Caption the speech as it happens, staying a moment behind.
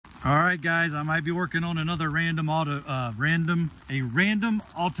All right, guys, I might be working on another random auto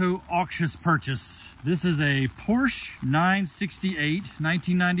auctions purchase. This is a Porsche 968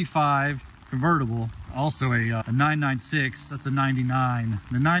 1995 convertible, also a 996. That's a 99.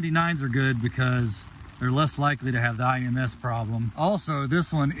 The 99s are good because they're less likely to have the IMS problem. Also,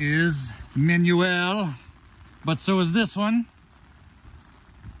 this one is manual, but so is this one.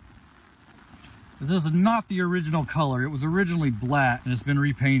 This is not the original color. It was originally black and it's been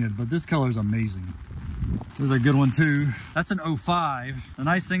repainted, but this color is amazing. There's a good one too. That's an 05. The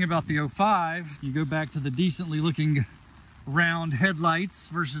nice thing about the 05, you go back to the decently looking round headlights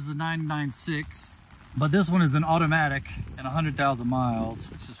versus the 996. But this one is an automatic and 100,000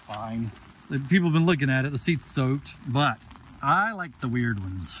 miles, which is fine. So people have been looking at it, the seat's soaked, but I like the weird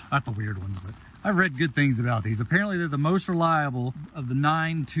ones. Not the weird ones, but I've read good things about these. Apparently they're the most reliable of the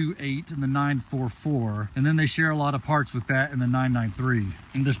 928 and the 944. And then they share a lot of parts with that and the 993.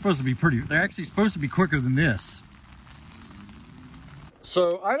 And they're supposed to be they're actually supposed to be quicker than this.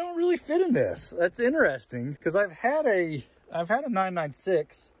 So I don't really fit in this. That's interesting because I've had a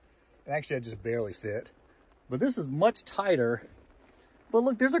 996 and actually I just barely fit. But this is much tighter. But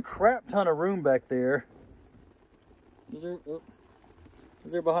look, there's a crap ton of room back there.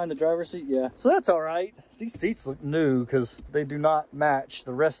 Is there behind the driver's seat? Yeah. So that's all right. These seats look new because they do not match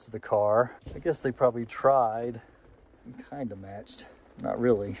the rest of the car. I guess they probably tried and kind of matched. Not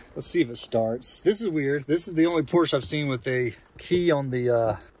really. Let's see if it starts. This is weird. This is the only Porsche I've seen with a key on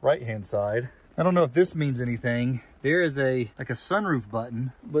the right-hand side. I don't know if this means anything. There is like a sunroof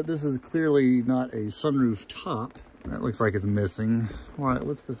button, but this is clearly not a sunroof top. That looks like it's missing.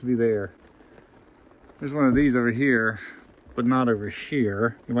 What's supposed to be there? There's one of these over here, but not over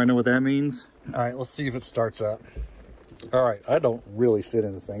here. You might know what that means? All right, let's see if it starts up. All right, I don't really fit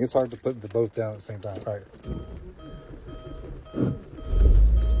in this thing. It's hard to put the both down at the same time. All right.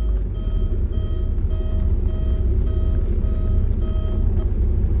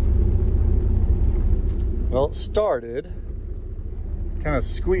 Well, it started kind of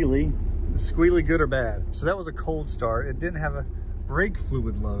squealy. Squealy good or bad? So that was a cold start. It didn't have a brake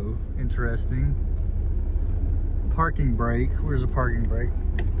fluid low. Interesting. Parking brake. Where's the parking brake?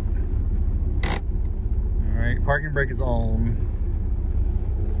 All right, parking brake is on.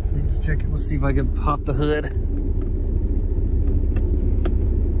 Let me just check it. Let's see if I can pop the hood.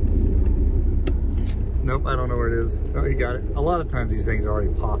 Nope, I don't know where it is. Oh, he got it. A lot of times these things are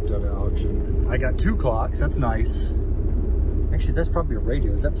already popped out of auction. I got 2 clocks. That's nice. Actually, that's probably a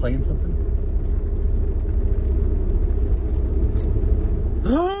radio. Is that playing something?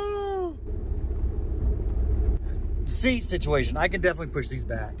 Seat situation. I can definitely push these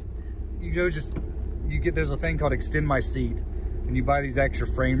back. There's a thing called extend my seat, and you buy these extra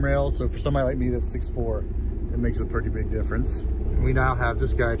frame rails. So for somebody like me that's 6'4", it makes a pretty big difference. And we now have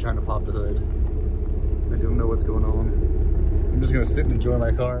this guy trying to pop the hood. I don't know what's going on. I'm just gonna sit and enjoy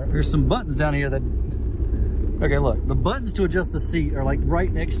my car. There's some buttons down here that, okay, look, the buttons to adjust the seat are like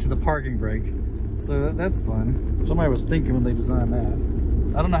right next to the parking brake. So that's fun. Somebody was thinking when they designed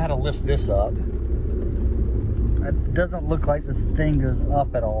that. I don't know how to lift this up. It doesn't look like this thing goes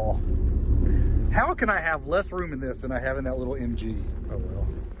up at all. How can I have less room in this than I have in that little MG? Oh well.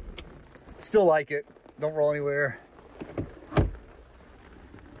 Still like it. Don't roll anywhere.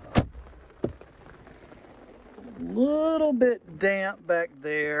 Little bit damp back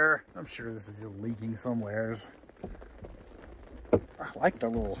there. I'm sure this is just leaking somewheres. I like the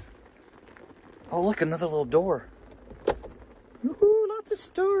little... Oh, look, another little door. Woohoo, lots of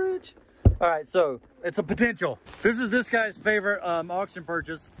storage. All right, so it's a potential. This is this guy's favorite auction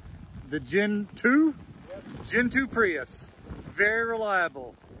purchase. The Gen 2? Yep. Gen 2 Prius. Very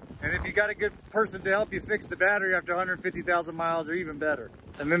reliable. And if you got a good person to help you fix the battery after 150,000 miles, or even better.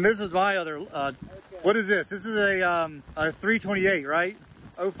 And then this is my other, okay. What is this? This is a 328, right?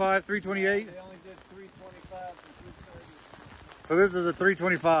 05 328? They only did 325 and 330. So this is a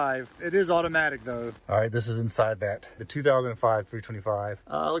 325. It is automatic though. All right, this is inside that. The 2005 325.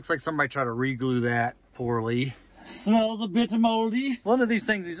 Looks like somebody tried to re-glue that poorly. Smells a bit moldy. One of these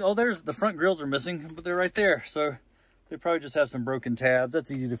things, oh, there's the front grills are missing, but they're right there. So they probably just have some broken tabs.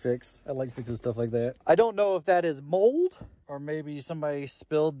 That's easy to fix. I like fixing stuff like that. I don't know if that is mold or maybe somebody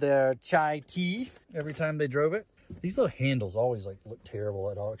spilled their chai tea every time they drove it. These little handles always like look terrible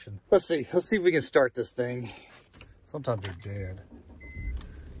at auction. Let's see if we can start this thing. Sometimes they're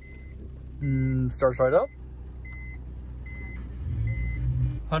dead. Starts right up.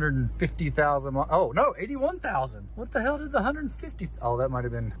 150,000. Oh no, 81,000. What the hell did the 150? Oh, that might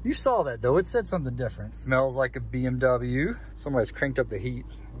have been. You saw that though. It said something different. Smells like a BMW. Somebody's cranked up the heat.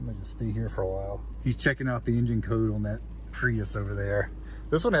 I'm gonna just stay here for a while. He's checking out the engine code on that Prius over there.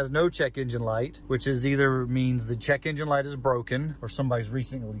 This one has no check engine light, which is either means the check engine light is broken or somebody's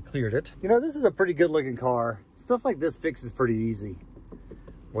recently cleared it. You know, this is a pretty good looking car. Stuff like this fixes pretty easy.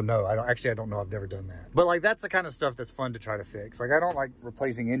 Well, no, I don't know. I've never done that. But like, that's the kind of stuff that's fun to try to fix. Like, I don't like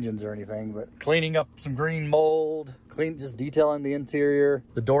replacing engines or anything, but cleaning up some green mold, just detailing the interior.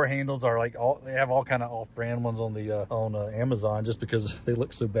 The door handles are like they have all kind of off-brand ones on the on Amazon just because they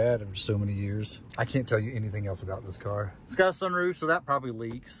look so bad after so many years. I can't tell you anything else about this car. It's got a sunroof, so that probably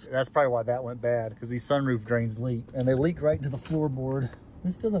leaks. That's probably why that went bad, because these sunroof drains leak, and they leak right into the floorboard.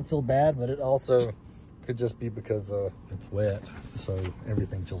 This doesn't feel bad, but it also could just be because it's wet, so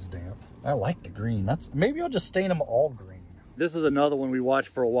everything feels damp. I like the green. Maybe I'll just stain them all green. This is another one we watched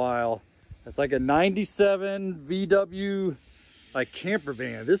for a while. It's like a 97 VW like camper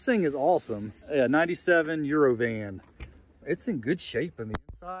van. This thing is awesome. Yeah, 97 Euro van. It's in good shape on the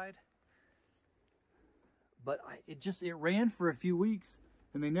inside, but it ran for a few weeks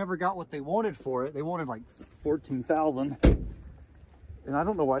and they never got what they wanted for it. They wanted like 14,000. And I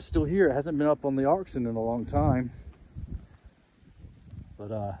don't know why it's still here. It hasn't been up on the auction in a long time.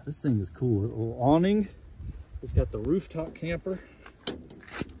 But this thing is cool. A little awning. It's got the rooftop camper.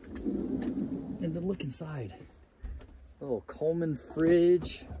 And then look inside. A little Coleman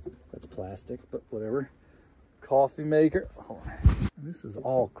fridge. That's plastic, but whatever. Coffee maker. Oh, this is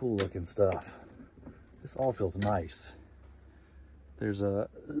all cool looking stuff. This all feels nice. There's a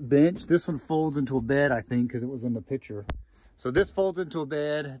bench. This one folds into a bed, I think, because it was in the picture. So this folds into a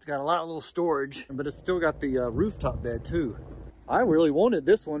bed. It's got a lot of little storage, but it's still got the rooftop bed too. I really wanted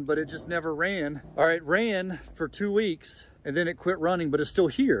this one, but it just never ran. All right, it ran for 2 weeks and then it quit running, but it's still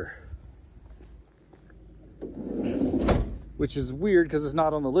here. Which is weird because it's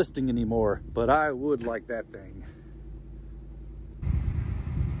not on the listing anymore, but I would like that thing.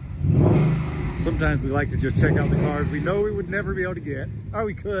 Sometimes we like to just check out the cars we know we would never be able to get. Or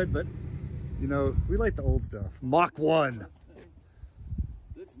we could, but you know, we like the old stuff. Mach 1.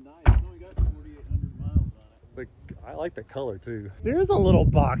 I like the color too. There's a little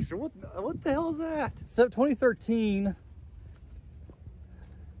Boxster. What the hell is that? So 2013.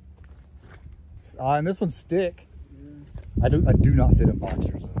 And this one's stick. Yeah. I do not fit in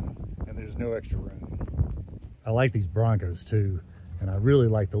Boxsters though, and there's no extra room. I like these Broncos too, and I really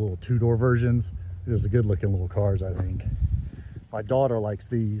like the little two-door versions. These are good looking little cars, I think. My daughter likes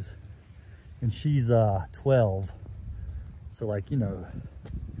these, and she's 12. So like, you know,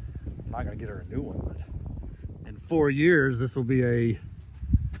 I'm not gonna get her a new one, but in 4 years, this will be a,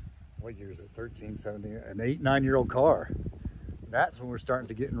 what year is it? 13, 17, an 8, 9-year-old car. That's when we're starting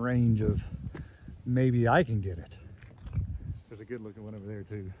to get in range of maybe I can get it. There's a good looking one over there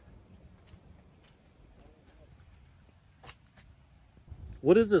too.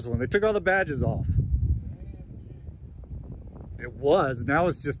 What is this one? They took all the badges off. It was, now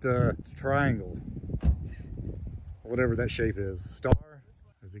it's just a triangle. Whatever that shape is. Star?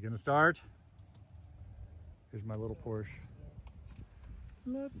 Is it gonna start? Here's my little Porsche.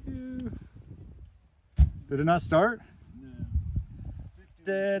 Love you. Did it not start? No.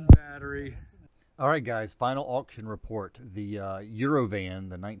 Dead battery. All right, guys, final auction report. The Eurovan,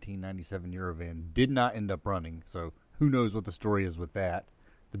 the 1997 Eurovan, did not end up running, so who knows what the story is with that.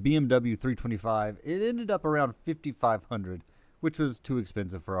 The BMW 325, it ended up around $5,500, which was too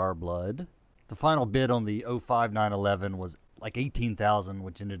expensive for our blood. The final bid on the 05 911 was like $18,000,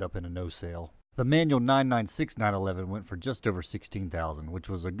 which ended up in a no sale. The manual 996 911 went for just over $16,000, which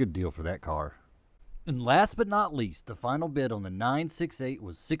was a good deal for that car. And last but not least, the final bid on the 968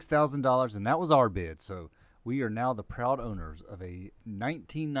 was $6,000, and that was our bid. So we are now the proud owners of a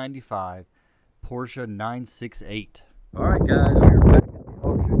 1995 Porsche 968. All right, guys, we are back at the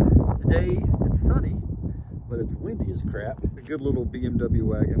auction. Today, it's sunny, but it's windy as crap. A good little BMW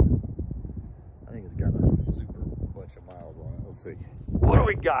wagon. I think it's got a super bunch of miles on it. Let's see. What do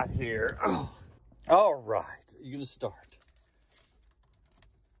we got here? Oh. All right, you're gonna start.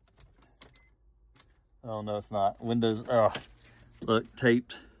 Oh no, it's not. Windows, oh, look,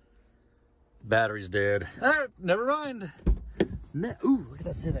 taped. Battery's dead. Ah, never mind. Ooh, look at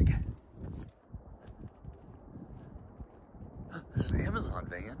that Civic. This is an Amazon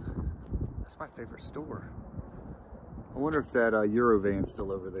van. That's my favorite store. I wonder if that Eurovan's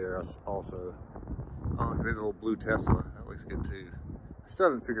still over there also. Oh, there's a little blue Tesla. That looks good too. I still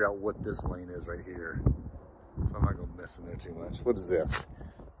haven't figured out what this lane is right here, so I'm not gonna mess in there too much. What is this?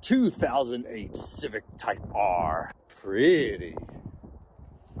 2008 Civic Type R. Pretty.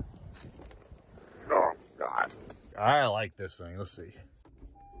 Oh God. I like this thing. Let's see.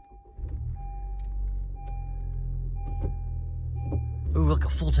 Ooh, look, a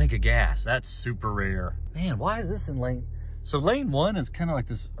full tank of gas. That's super rare. Man, why is this in lane? So lane 1 is kind of like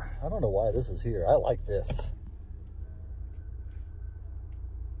this. I don't know why this is here. I like this.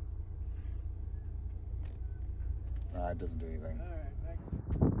 Nah, it doesn't do anything.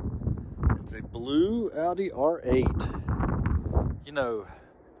 It's a blue Audi R8. You know,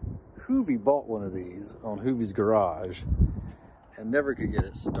 Hoovy bought one of these on Hoovy's garage and never could get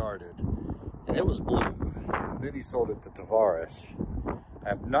it started. And it was blue. And then he sold it to Tavares. I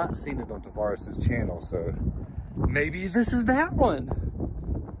have not seen it on Tavares' channel, so maybe this is that one.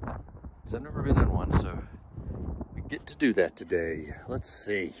 Because I've never been in one, so we get to do that today. Let's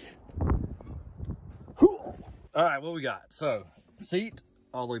see. All right, what we got? So, seat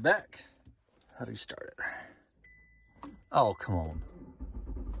all the way back. How do you start it? Oh, come on.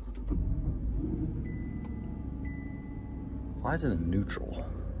 Why is it in neutral?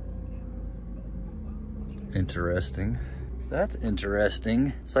 Interesting. That's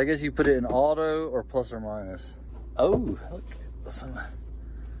interesting. So I guess you put it in auto or plus or minus. Oh, look, some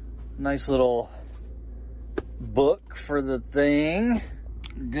nice little book for the thing.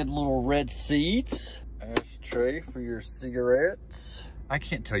 Good little red seats. Ashtray for your cigarettes. I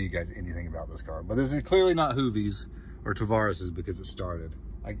can't tell you guys anything about this car, but this is clearly not Hoovy's or Tavares's because it started.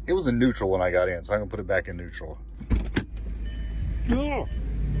 It was in neutral when I got in, so I'm gonna put it back in neutral. Oh.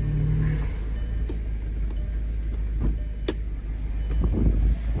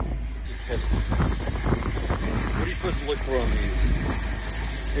 Just heavy. What are you supposed to look for on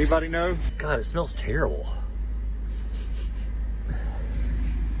these? Anybody know? God, it smells terrible.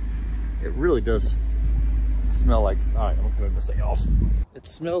 It really does smell like, all right, I'm gonna put this thing off. It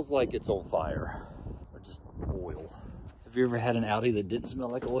smells like it's on fire or just oil. Have you ever had an Audi that didn't smell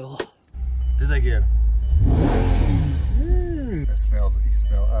like oil? Did they get? It smells, you can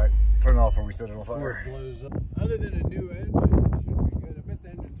smell. All right, turn it off before we set it on fire. It blows up. Other than a new engine, it should be good. I bet the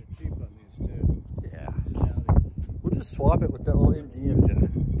engines are cheap on these too. Yeah. It's an Audi. We'll just swap it with that little MG engine.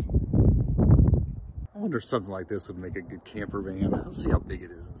 I wonder if something like this would make a good camper van. Let's see how big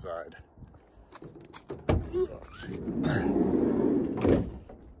it is inside.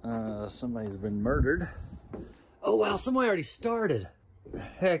 Somebody's been murdered. Oh wow, somebody already started.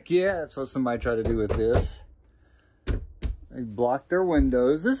 Heck yeah, that's what somebody tried to do with this. They blocked their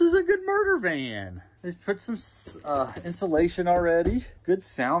windows. This is a good murder van. They put some insulation already. Good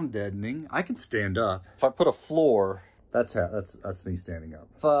sound deadening. I can stand up. If I put a floor, that's me standing up.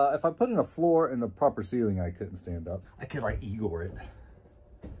 If I put in a floor and a proper ceiling, I couldn't stand up. I could like Igor it.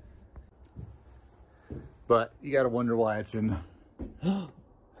 But you gotta wonder why it's in.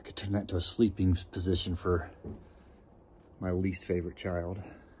 I could turn that to a sleeping position for my least favorite child.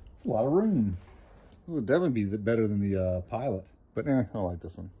 It's a lot of room. It would definitely be better than the Pilot. But I don't like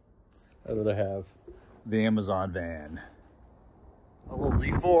this one. I'd rather have the Amazon van. A little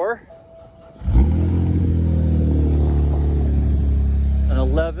Z4. An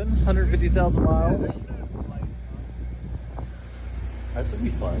 150,000 miles. This would be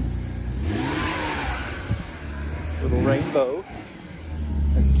fun. Little rainbow.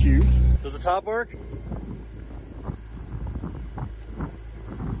 That's cute. Does the top work?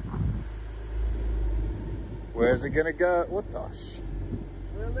 Where's it gonna go? What the sh?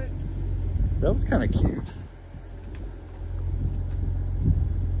 Really? That was kind of cute.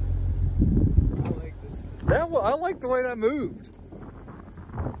 I like this. I like the way that moved.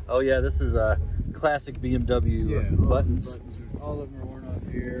 Oh yeah, this is a classic BMW buttons. All of them are worn off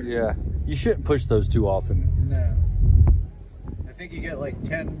here. Yeah, you shouldn't push those too often. No. I think you get like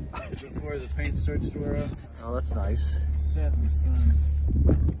 10 before the paint starts to wear off. Oh, that's nice. Set in the sun.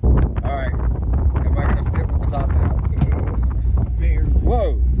 All right, am I gonna fit with the top out? Barely.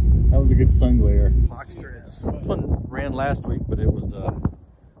 Whoa, that was a good sun glare. Box treads. This one ran last week, but it was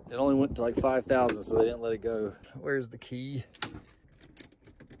it only went to like 5,000, so they didn't let it go. Where's the key?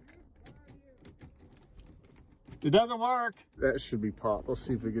 It doesn't work. That should be popped. Let's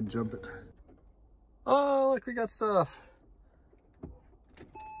see if we can jump it. Oh, look, we got stuff.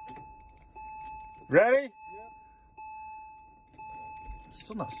 Ready? Yep.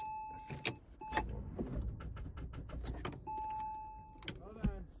 Still not. Hold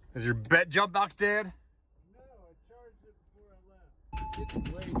on. Is your jump box dead? No, I charged it before I left. It's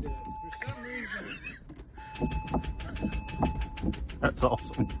way dead. For some reason. That's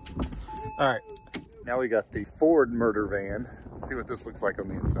awesome. All right. Now we got the Ford murder van. Let's see what this looks like on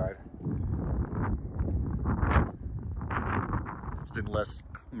the inside. It's been less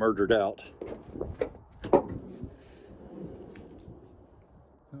murdered out.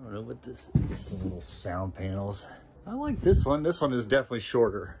 I don't know what this is. Some little sound panels. I like this one. This one is definitely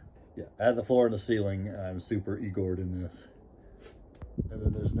shorter. Yeah, I had the floor and the ceiling. I'm super Igored in this. And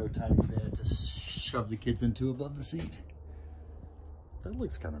then there's no tiny bed to shove the kids into above the seat. That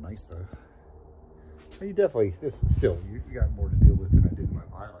looks kind of nice though. You definitely, you got more to deal with than I did in my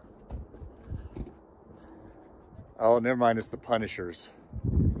Pilot. Oh, never mind, it's the Punishers.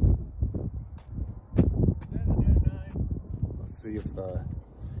 Let's see if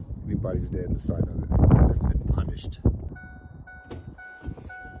anybody's dead inside of it that's been punished.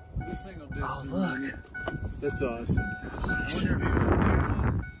 This thing will do look. That's awesome.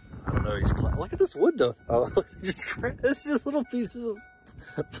 I don't know, look at this wood though. Oh, look, it's just little pieces of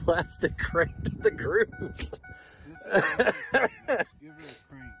plastic cranked at the grooves. Give it a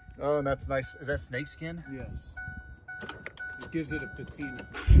crank. Oh, and that's nice. Is that snakeskin? Yes. It gives it a patina.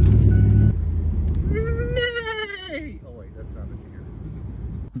 Nay! Oh wait, that's not a deer.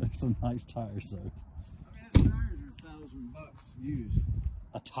 There's some nice tires though. I mean, his tires are $1,000 used.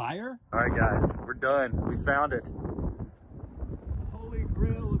 A tire? All right, guys, we're done. We found it. Holy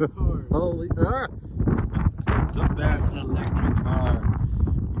grail of cars. The best electric car.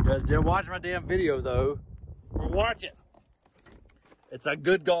 You guys didn't watch my damn video though. Watch it. It's a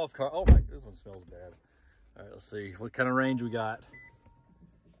good golf car. Oh my, this one smells bad. All right, let's see what kind of range we got.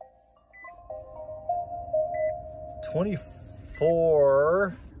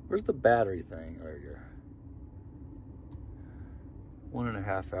 24. Where's the battery thing? There you go.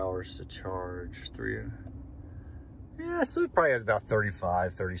 1.5 hours to charge. 3. Yeah, so it probably has about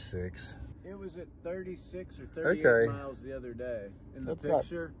 35, 36. It was at 36 or 38 miles the other day in the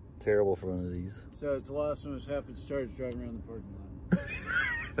picture. Not terrible for one of these. So it's lost almost half its charge driving around the parking lot.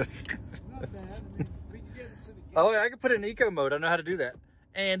 Not bad. I mean, we can get it to the gate. Oh, I can put it in eco mode. I know how to do that.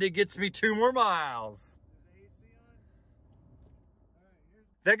 And it gets me 2 more miles. Is the AC on? All right, here's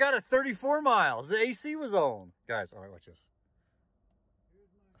That got a 34 miles. The AC was on. Guys, all right, watch this.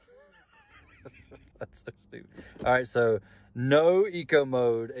 That's so stupid. All right, so no eco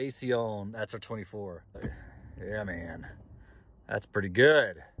mode, AC on. That's our 24. Yeah, man. That's pretty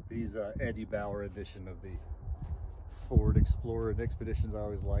good. These Eddie Bauer edition of the Ford Explorer and Expeditions I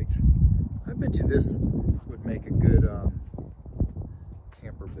always liked. I bet you this would make a good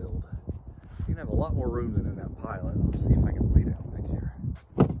camper build. You can have a lot more room than in that Pilot. I'll see if I can lay down back here.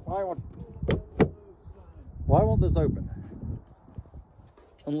 Why won't this open?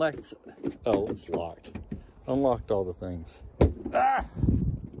 Unlocked. Oh, it's locked. Unlocked all the things. Ah!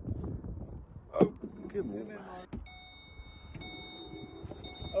 Oh, good Lord.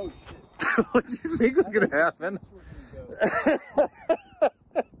 Oh, shit. What did you think was going to happen? Right.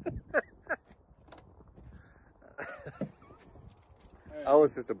 Oh,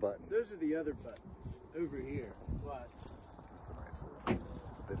 it's just a button. Those are the other buttons over here. Watch. That's a nice little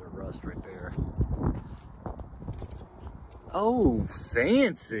bit of rust right there. Oh,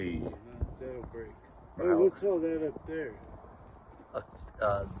 fancy. That'll break. Wow. Oh, what's all that up there?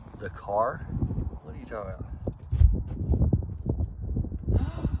 The car? What are you talking about?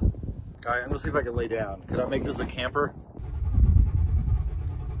 All right, I'm gonna see if I can lay down. Could I make this a camper?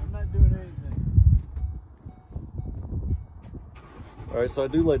 I'm not doing anything. All right, so I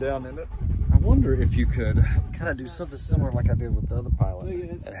do lay down in it. I wonder if you could kind of do something similar like I did with the other Pilot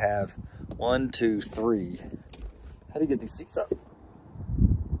and have 1, 2, 3. How do you get these seats up?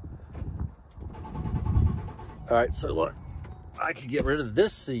 All right, so look, I could get rid of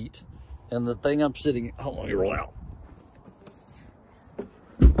this seat and the thing I'm sitting in. Hold on, let me roll out.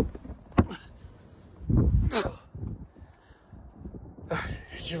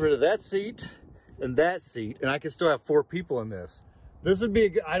 Get rid of that seat and I can still have 4 people in this. This would be a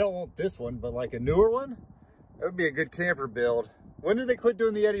good, I don't want this one, but like a newer one, that would be a good camper build. When did they quit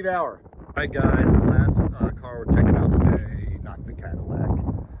doing the Eddie Bauer? All right, guys, the last car we're checking out today, not the Cadillac,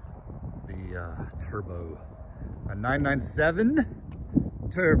 the Turbo, a 997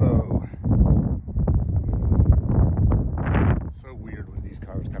 Turbo. It's so weird when these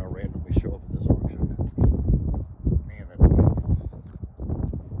cars kind of randomly show up at this auction. Man, that's beautiful.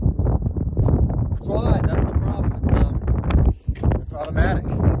 That's why, that's the problem. It's automatic. I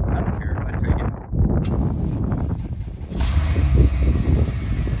don't care. I take it.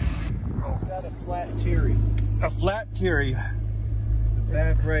 It's got a flat Terry. A flat Terry. The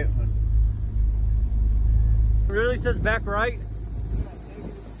back right one. It really says back right?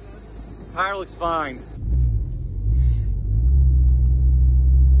 Tire looks fine.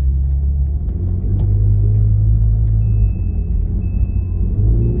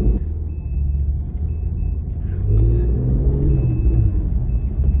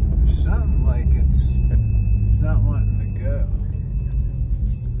 Something like it's not wanting to go.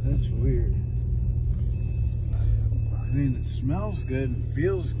 That's weird. I mean, it smells good and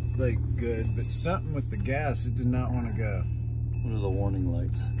feels like good, but something with the gas, it did not want to go. What are the warning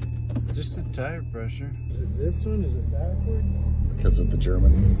lights? Just the tire pressure. Is it this one? Is it backward? because of the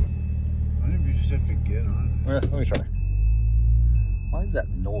German. I think you just have to get on. Let me try. Why is that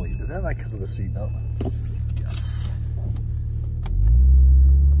noise? Is that like because of the seatbelt? Yes.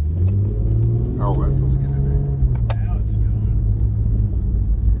 Oh, that feels good. Now it's going.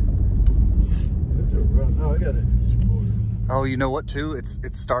 That's a run. Oh, I got it. Oh, you know what too?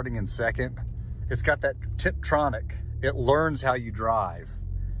 It's starting in second. It's got that Tiptronic. It learns how you drive.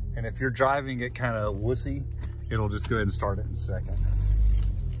 And if you're driving it kind of wussy, it'll just go ahead and start it in second.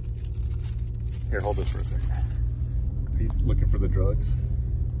 Here, hold this for a second. Are you looking for the drugs?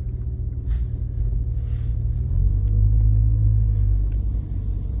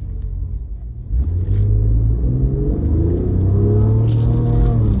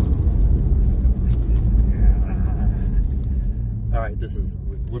 All right, this is,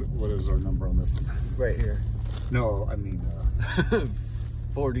 what is our number on this one? Right here. No, I mean,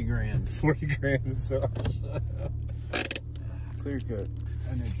 40 grand. 40 grand. So. Clear cut.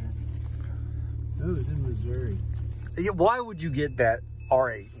 I know German. Oh, it's in Missouri. Yeah, why would you get that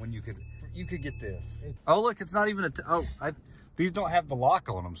R8 when you could get this? Oh, look, it's not even a. These don't have the lock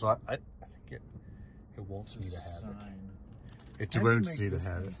on them, so I think it wants me to have it. It wants me to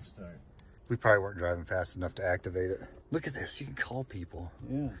have it. Start? We probably weren't driving fast enough to activate it. Look at this. You can call people.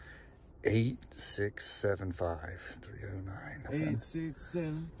 Yeah. 8675-309.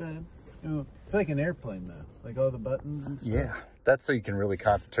 8675. Oh, it's like an airplane though. Like all the buttons and stuff. Yeah. That's so you can really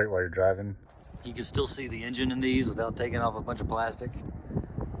concentrate while you're driving. You can still see the engine in these without taking off a bunch of plastic.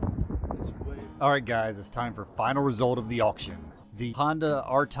 All right, guys, it's time for final result of the auction. The Honda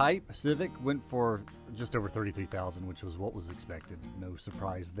R-Type Civic went for just over $33,000, which was what was expected. No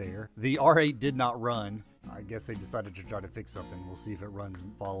surprise there. The R8 did not run. I guess they decided to try to fix something. We'll see if it runs in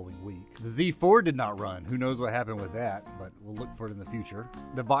the following week. The Z4 did not run. Who knows what happened with that, but we'll look for it in the future.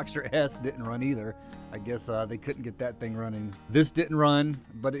 The Boxster S didn't run either. I guess they couldn't get that thing running. This didn't run,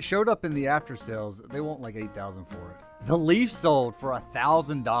 but it showed up in the after sales. They want like $8,000 for it. The Leaf sold for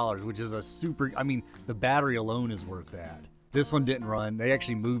 $1,000, which is a super, I mean, the battery alone is worth that. This one didn't run. They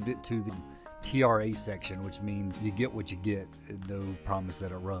actually moved it to the TRA section, which means you get what you get. No promise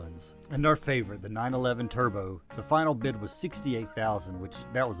that it runs. And our favorite, the 911 Turbo, the final bid was $68,000, which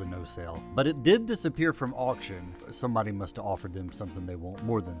that was a no sale. But it did disappear from auction. Somebody must have offered them something they want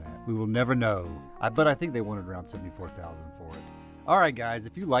more than that. We will never know. But I think they wanted around $74,000 for it. All right, guys,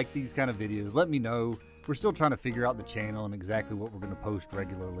 if you like these kind of videos, let me know. We're still trying to figure out the channel and exactly what we're going to post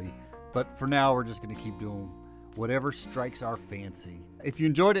regularly. But for now, we're just going to keep doing whatever strikes our fancy. If you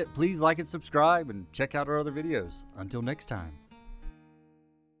enjoyed it, please like and subscribe and check out our other videos. Until next time.